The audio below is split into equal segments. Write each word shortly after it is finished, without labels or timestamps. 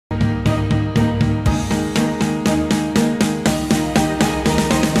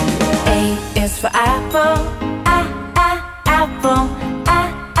apple, apple,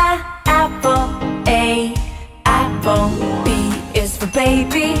 apple. A, apple. B is for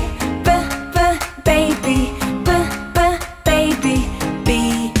baby, baby, baby.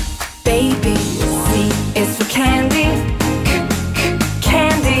 B, baby. C is for candy,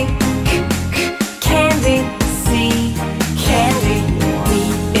 candy, candy. C, candy. D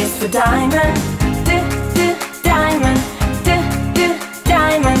is for diamond, diamond,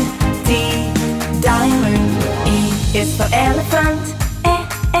 diamond. D, diamond. E is for elephant,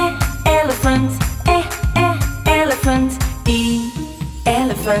 elephant, elephant. E,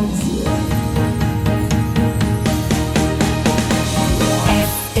 elephant.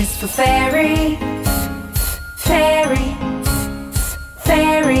 F is for fairy, fairy,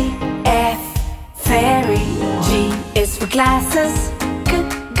 fairy. F, fairy. G is for glasses,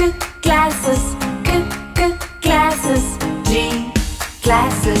 glasses, glasses. G,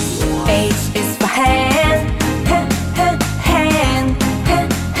 glasses. H is for hand, hand,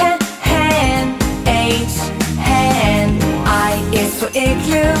 hand. H, hand. I is for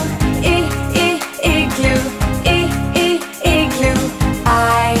igloo, igloo, igloo.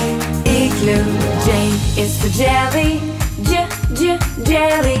 I, igloo. J is for jelly,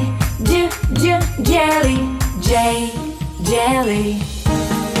 jelly, jelly. J, jelly.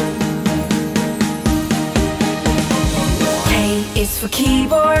 K is for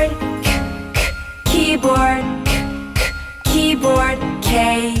keyboard, keyboard, keyboard. K,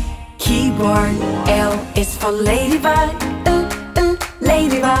 keyboard. L is for ladybug,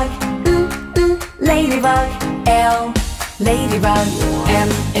 ladybug, ladybug. L, ladybug. M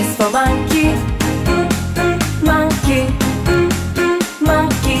is for monkey, monkey,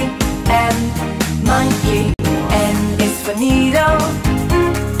 monkey. M, monkey. N is for needle,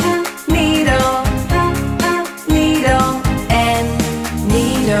 needle, needle. N,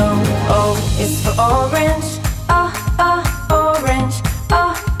 needle. O is for orange, orange,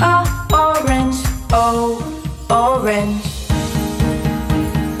 orange. O, orange.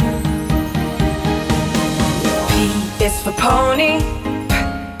 P is for pony,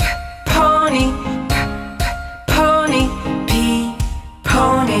 pony, pony. P,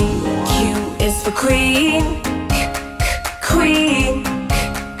 pony. Q is for queen, queen,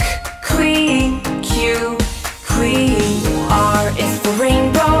 queen. Q, queen. R is for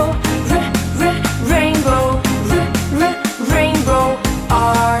rainbow, rainbow, rainbow.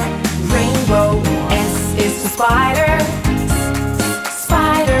 R, rainbow. S is for spider,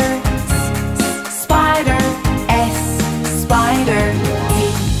 spider, spider. S, spider. T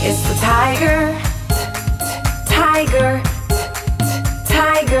is for tiger, tiger,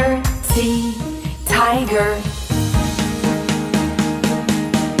 tiger. T, tiger.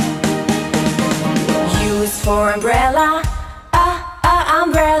 U is for umbrella,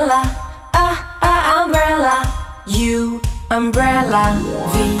 umbrella, umbrella. U, umbrella.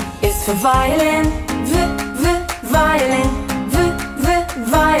 V is for violin, violin,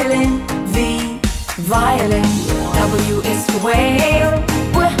 violin. V, violin. W is for whale,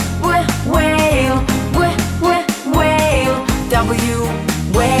 whale, whale. W,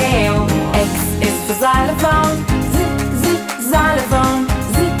 whale. X is for xylophone, xylophone,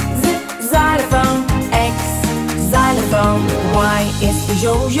 xylophone. X, xylophone. Y is for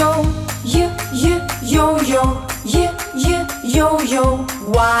yo-yo, yo-yo, yo-yo.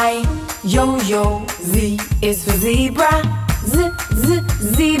 Y, yo-yo. Z is for zebra,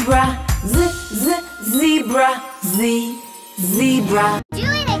 zebra, zebra. Z, zebra. Do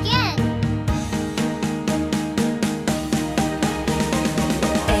it again.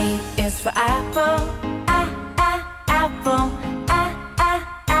 A is for apple, apple,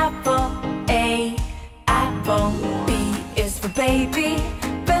 apple. A, apple. B is for baby,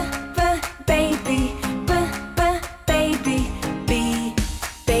 baby, baby. B,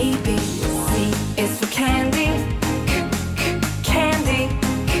 baby. C is for candy, candy,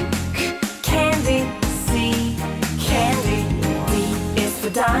 candy. C, candy. D is for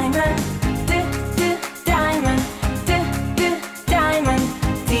diamond, diamond, diamond.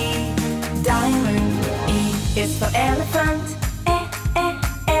 D, diamond.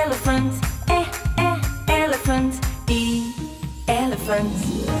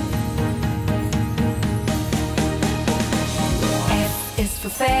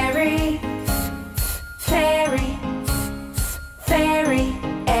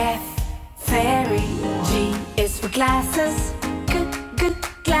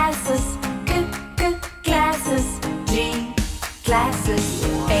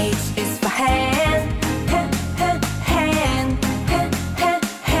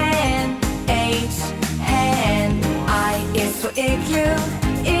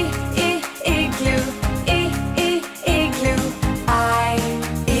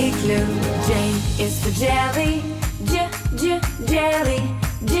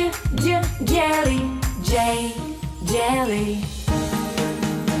 jelly. J, jelly.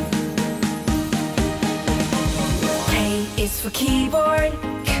 K is for keyboard.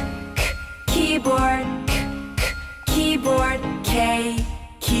 Keyboard. Keyboard. K,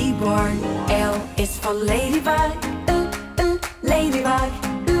 keyboard. L is for ladybug. Ladybug.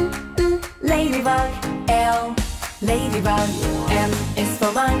 Ladybug. L, ladybug. M is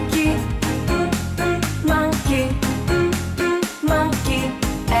for monkey. Monkey. Monkey.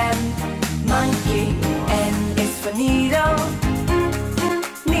 M, monkey. N is for needle.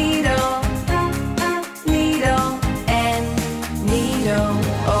 Needle. Needle. N, needle.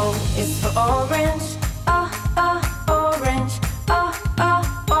 O is for orange. Orange.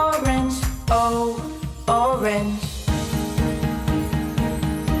 Orange. O, orange.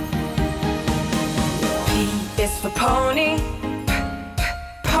 P is for pony.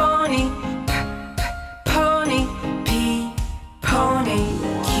 Pony. Pony. P, pony.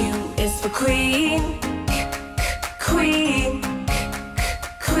 Q is for queen. Queen.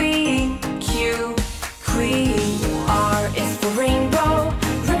 Queen. Q, queen. R is for rainbow.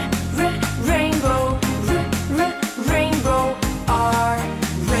 Rainbow. Rainbow. R,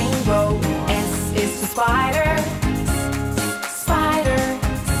 rainbow. S is for spider. Spider.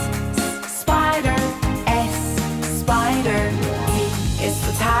 Spider. S, spider. T is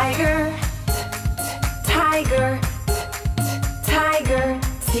for tiger. Tiger. Tiger.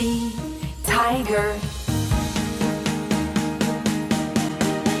 T, tiger.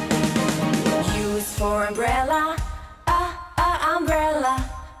 U is for umbrella. Umbrella.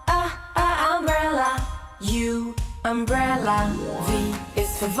 Umbrella. U, umbrella. V is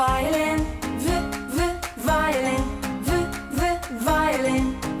for violin. Violin. Violin.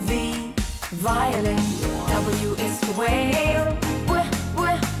 V, violin. W is for whale.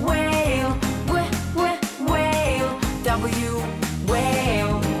 Whale. Whale. W,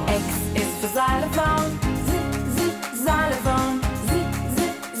 whale. X is for xylophone. Xylophone.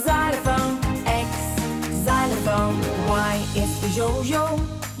 Xylophone. X, xylophone. Y is for yo-yo.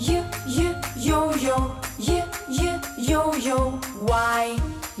 Yo-yo. Yo-yo. Y,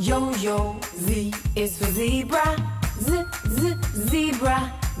 yo-yo. Z is for zebra. Zebra.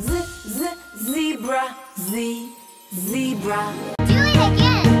 Zebra. Z, zebra. Do it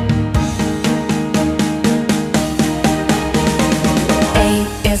again. A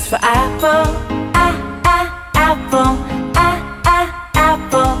is for apple. Apple.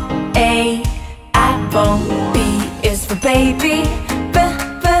 Apple. A, apple. B is for baby.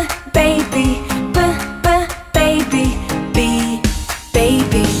 Baby. Baby. B,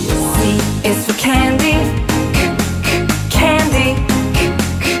 baby. C is for candy. Candy.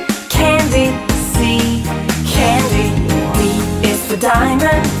 Candy. C, candy. D is for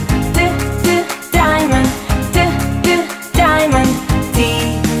diamond. Diamond. Diamond. D,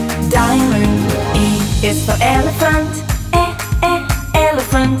 diamond. E is for elephant.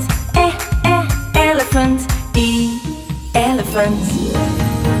 Elephant. Elephant. E, elephant.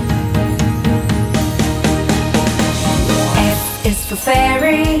 F is for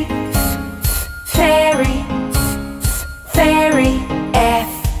fairy. Fairy. Fairy. F,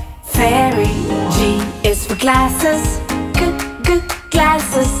 fairy. G is for glasses.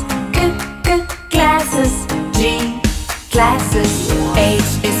 Glasses. Glasses. G, glasses.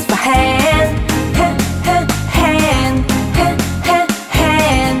 H is for hand. Hand.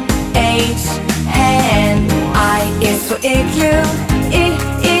 Hand. H, hand. I is for igloo.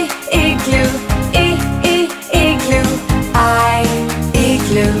 Igloo. Igloo. I,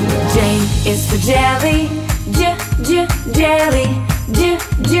 igloo. J is for jelly. Jelly.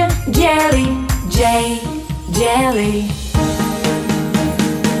 Jelly. J, jelly.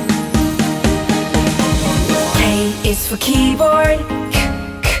 K is for keyboard.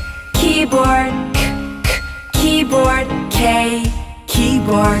 Keyboard. Keyboard. K,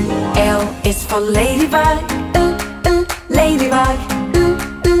 keyboard. L is for ladybug. Ladybug.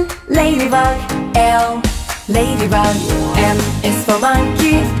 Ladybug. L, ladybug. M is for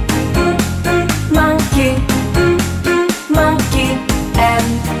monkey. Monkey. Monkey. M,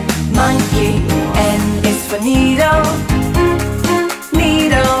 monkey. N is for needle.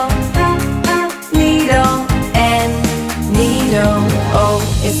 Needle. Needle. N, needle. O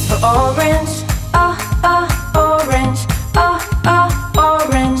is for orange. Orange.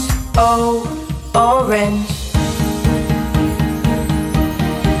 Orange. O, orange.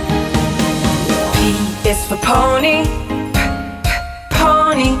 P is for pony.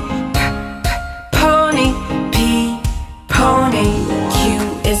 Pony. Pony. P, pony. Q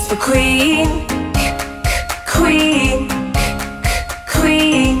is for queen. Queen.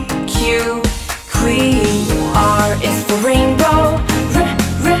 Queen. Q, queen. R is for rainbow.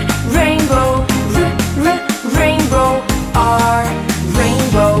 Rainbow.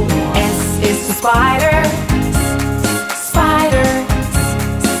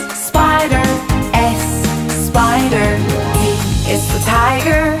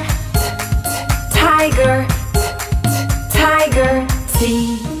 tiger, tiger, tiger. T,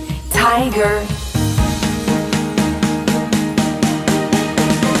 tiger.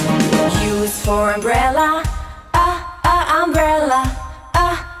 U is for umbrella, umbrella,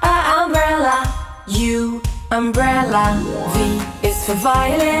 umbrella. U, umbrella. V is for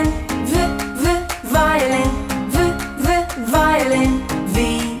violin, violin, violin. V,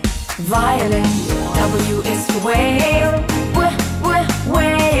 violin. W is for whale,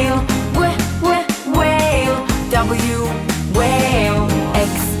 whale, whale. W, whale.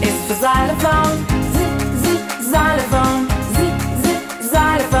 X is for xylophone, xylophone,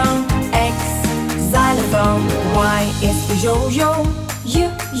 xylophone. X, xylophone. Y is for yo-yo,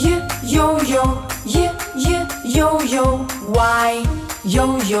 yo-yo, yo-yo. Y,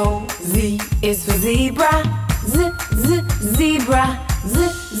 yo-yo. Z is for zebra, zebra,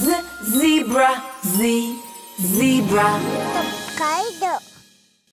 zebra. Z, zebra. 北海道